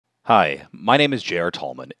Hi, my name is JR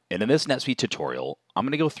Tallman, and in this NetSuite tutorial, I'm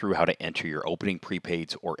going to go through how to enter your opening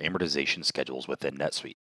prepaids or amortization schedules within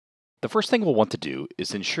NetSuite. The first thing we'll want to do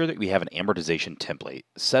is ensure that we have an amortization template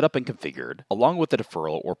set up and configured, along with the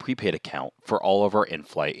deferral or prepaid account for all of our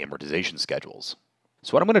in-flight amortization schedules.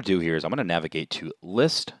 So what I'm going to do here is I'm going to navigate to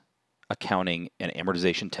List, Accounting, and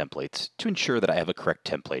Amortization Templates to ensure that I have a correct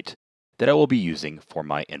template that I will be using for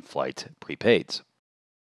my in-flight prepaids.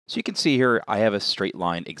 So you can see here, I have a straight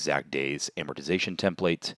line exact days amortization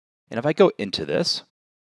template. And if I go into this,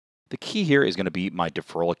 the key here is going to be my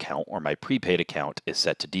deferral account or my prepaid account is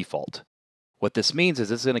set to default. What this means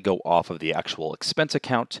is it's going to go off of the actual expense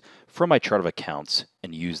account from my chart of accounts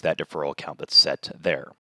and use that deferral account that's set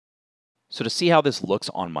there. So to see how this looks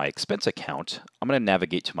on my expense account, I'm going to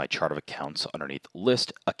navigate to my chart of accounts underneath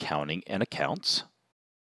List, Accounting, and Accounts.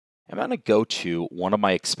 I'm going to go to one of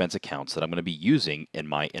my expense accounts that I'm going to be using in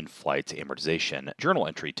my in-flight amortization journal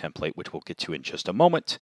entry template, which we'll get to in just a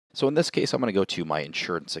moment. So in this case, I'm going to go to my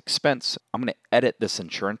insurance expense. I'm going to edit this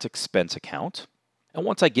insurance expense account. And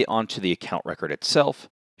once I get onto the account record itself,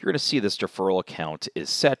 you're going to see this deferral account is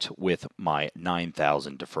set with my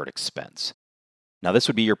 $9,000 deferred expense. Now this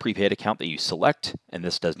would be your prepaid account that you select, and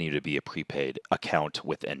this does need to be a prepaid account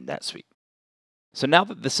within NetSuite. So now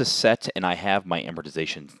that this is set and I have my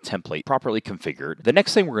amortization template properly configured, the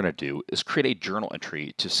next thing we're going to do is create a journal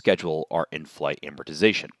entry to schedule our in-flight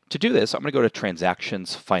amortization. To do this, I'm going to go to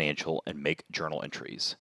Transactions, Financial, and make journal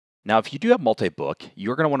entries. Now, if you do have multi-book,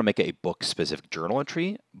 you're going to want to make a book-specific journal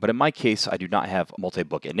entry, but in my case, I do not have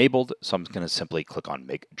multi-book enabled, so I'm going to simply click on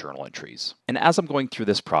Make Journal Entries. And as I'm going through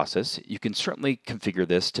this process, you can certainly configure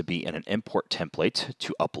this to be in an import template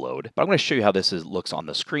to upload, but I'm going to show you how this looks on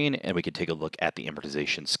the screen, and we can take a look at the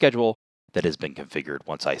amortization schedule that has been configured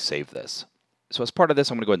once I save this. So as part of this,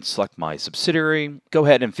 I'm going to go ahead and select my subsidiary. Go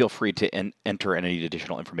ahead and feel free to enter any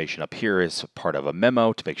additional information up here as part of a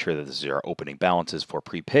memo to make sure that this is our opening balances for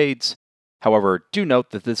prepaids. However, do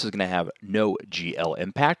note that this is going to have no GL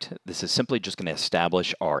impact. This is simply just going to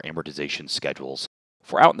establish our amortization schedules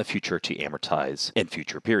for out in the future to amortize in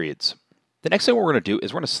future periods. The next thing we're going to do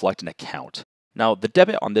is we're going to select an account. Now, the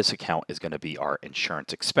debit on this account is going to be our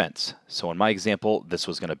insurance expense. So in my example, this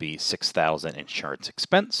was going to be $6,000 insurance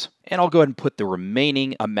expense. And I'll go ahead and put the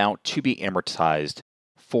remaining amount to be amortized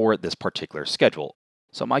for this particular schedule.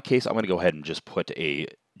 So in my case, I'm going to go ahead and just put a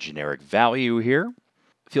generic value here.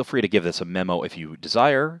 Feel free to give this a memo if you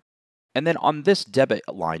desire. And then on this debit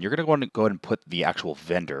line, you're going to go ahead and put the actual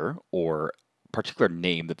vendor or particular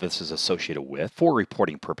name that this is associated with for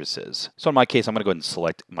reporting purposes. So in my case, I'm going to go ahead and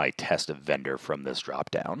select my test vendor from this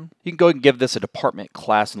dropdown. You can go ahead and give this a department,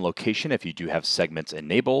 class, and location if you do have segments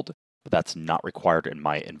enabled, but that's not required in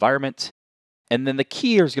my environment. And then the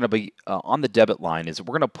key here is going to be on the debit line is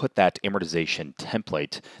we're going to put that amortization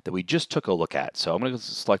template that we just took a look at. So I'm going to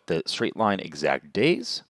select the straight line exact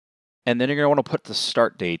days. And then you're going to want to put the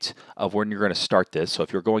start date of when you're going to start this. So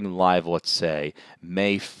if you're going live, let's say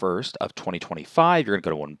May 1st of 2025, you're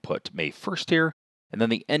going to want to put May 1st here. And then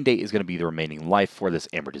the end date is going to be the remaining life for this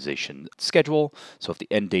amortization schedule. So if the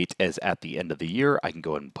end date is at the end of the year, I can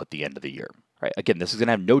go ahead and put the end of the year. All right, again, this is going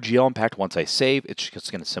to have no GL impact once I save. It's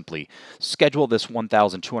just going to simply schedule this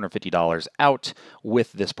 $1,250 out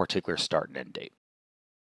with this particular start and end date.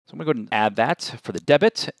 So I'm going to go ahead and add that for the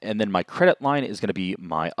debit, and then my credit line is going to be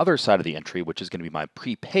my other side of the entry, which is going to be my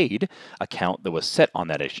prepaid account that was set on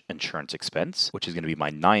that insurance expense, which is going to be my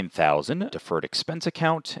 $9,000 deferred expense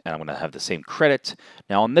account, and I'm going to have the same credit.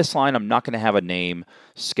 Now on this line, I'm not going to have a name,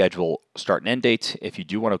 schedule, start and end date. If you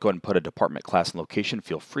do want to go ahead and put a department, class, and location,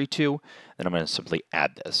 feel free to. Then I'm going to simply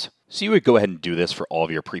add this. So you would go ahead and do this for all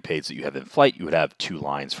of your prepaids that you have in flight. You would have 2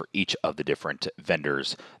 lines for each of the different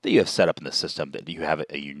vendors that you have set up in the system that you have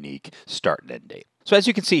a unique start and end date. So as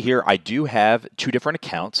you can see here, I do have 2 different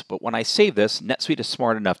accounts, but when I save this, NetSuite is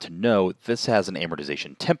smart enough to know this has an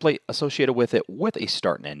amortization template associated with it with a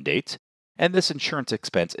start and end date. And this insurance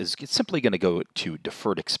expense is simply going to go to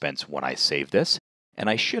deferred expense when I save this. And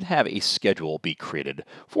I should have a schedule be created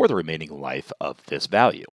for the remaining life of this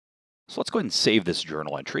value. So let's go ahead and save this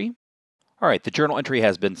journal entry. All right, the journal entry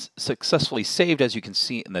has been successfully saved, as you can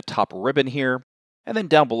see in the top ribbon here. And then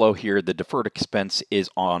down below here, the deferred expense is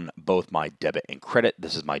on both my debit and credit.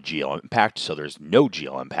 This is my GL impact, so there's no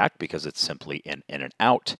GL impact because it's simply an in and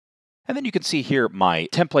out. And then you can see here my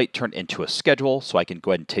template turned into a schedule, so I can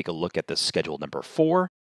go ahead and take a look at this schedule number 4,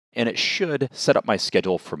 and it should set up my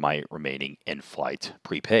schedule for my remaining in-flight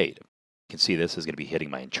prepaid. can see this is going to be hitting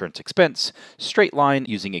my insurance expense, straight line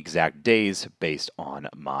using exact days based on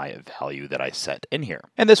my value that I set in here.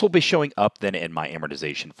 And this will be showing up then in my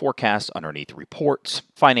amortization forecast underneath reports,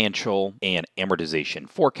 financial, and amortization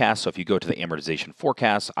forecast. So if you go to the amortization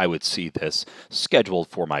forecast, I would see this scheduled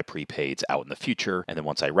for my prepaids out in the future. And then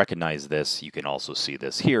once I recognize this, you can also see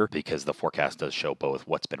this here because the forecast does show both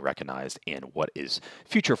what's been recognized and what is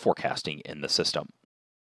future forecasting in the system.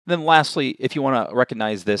 Then lastly, if you want to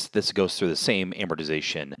recognize this goes through the same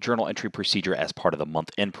amortization journal entry procedure as part of the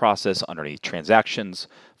month-end process underneath transactions,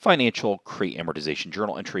 financial, create amortization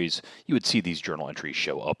journal entries. You would see these journal entries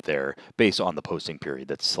show up there based on the posting period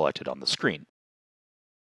that's selected on the screen.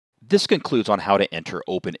 This concludes on how to enter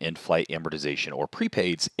open in-flight amortization or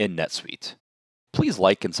prepaids in NetSuite. Please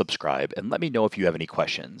like and subscribe and let me know if you have any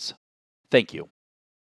questions. Thank you.